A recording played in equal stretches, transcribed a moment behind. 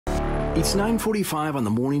It's 9:45 on the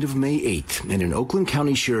morning of May 8th, and an Oakland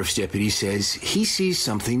County Sheriff's deputy says he sees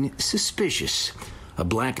something suspicious. A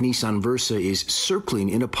black Nissan Versa is circling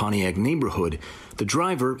in a Pontiac neighborhood. The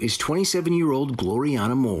driver is 27-year-old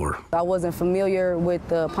Gloriana Moore. I wasn't familiar with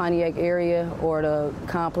the Pontiac area or the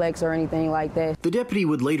complex or anything like that. The deputy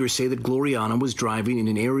would later say that Gloriana was driving in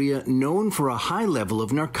an area known for a high level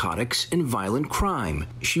of narcotics and violent crime.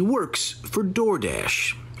 She works for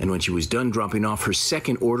DoorDash. And when she was done dropping off her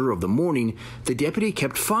second order of the morning, the deputy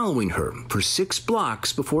kept following her for 6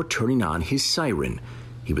 blocks before turning on his siren.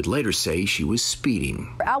 He would later say she was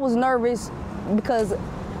speeding. I was nervous because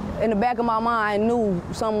in the back of my mind I knew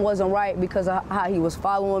something wasn't right because of how he was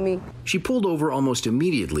following me. She pulled over almost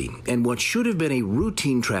immediately, and what should have been a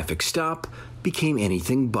routine traffic stop became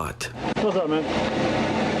anything but. What's up, man?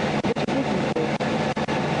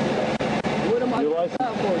 What am I getting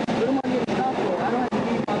stopped for? What am I getting stopped for? I don't have to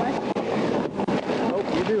need my license. Nope,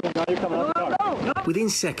 you do. Now you're coming out the car. Within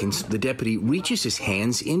seconds, the deputy reaches his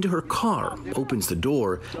hands into her car, opens the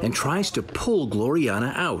door, and tries to pull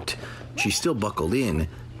Gloriana out. She's still buckled in,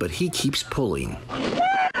 but he keeps pulling.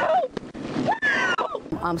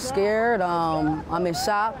 I'm scared. I'm in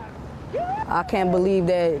shock. I can't believe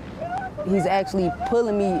that he's actually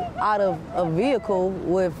pulling me out of a vehicle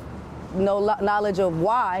with no knowledge of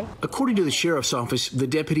why. According to the sheriff's office, the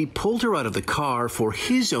deputy pulled her out of the car for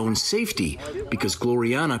his own safety because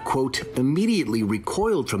Gloriana, quote, immediately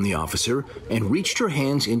recoiled from the officer and reached her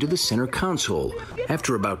hands into the center console.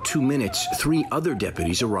 After about 2 minutes, 3 other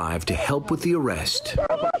deputies arrived to help with the arrest.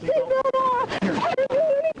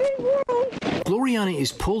 Gloriana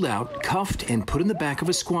is pulled out, cuffed, and put in the back of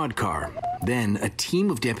a squad car. Then a team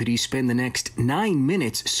of deputies spend the next 9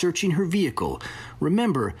 minutes searching her vehicle.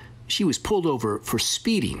 Remember, she was pulled over for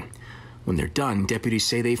speeding. When they're done, deputies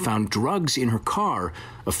say they found drugs in her car.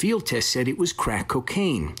 A field test said it was crack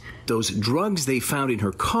cocaine. Those drugs they found in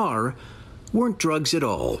her car weren't drugs at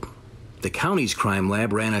all. The county's crime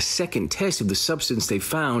lab ran a second test of the substance they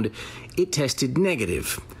found. It tested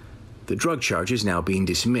negative. The drug charge is now being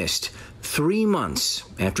dismissed 3 months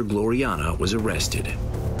after Gloriana was arrested.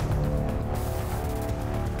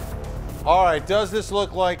 All right, does this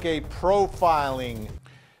look like a profiling?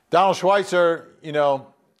 Donald Schweitzer, you know,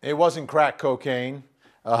 it wasn't crack cocaine.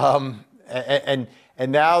 And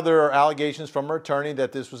now there are allegations from her attorney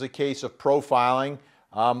that this was a case of profiling.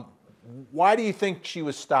 Why do you think she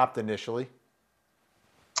was stopped initially?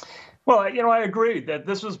 Well, you know, I agree that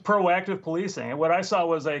this was proactive policing. And what I saw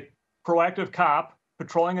was a proactive cop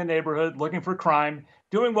patrolling a neighborhood, looking for crime,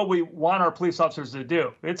 doing what we want our police officers to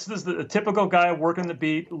do. It's the typical guy working the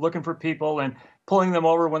beat, looking for people and pulling them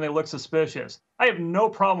over when they look suspicious. I have no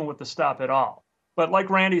problem with the stop at all. But like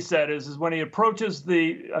Randy said, is when he approaches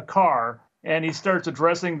the car and he starts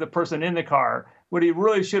addressing the person in the car, what he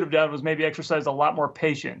really should have done was maybe exercise a lot more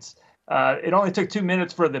patience. It only took 2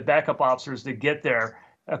 minutes for the backup officers to get there,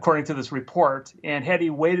 according to this report. And had he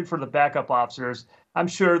waited for the backup officers, I'm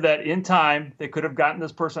sure that in time they could have gotten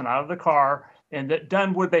this person out of the car and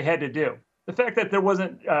done what they had to do. The fact that there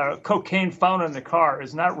wasn't cocaine found in the car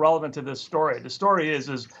is not relevant to this story. The story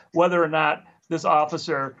is whether or not this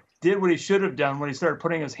officer did what he should have done when he started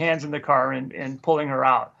putting his hands in the car and pulling her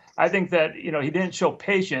out. I think that, you know, he didn't show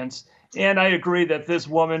patience. And I agree that this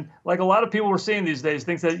woman, like a lot of people we're seeing these days,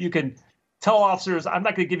 thinks that you can tell officers, I'm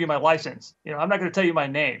not going to give you my license. You know, I'm not going to tell you my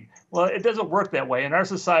name. Well, it doesn't work that way. In our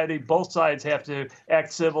society, both sides have to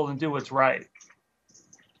act civil and do what's right.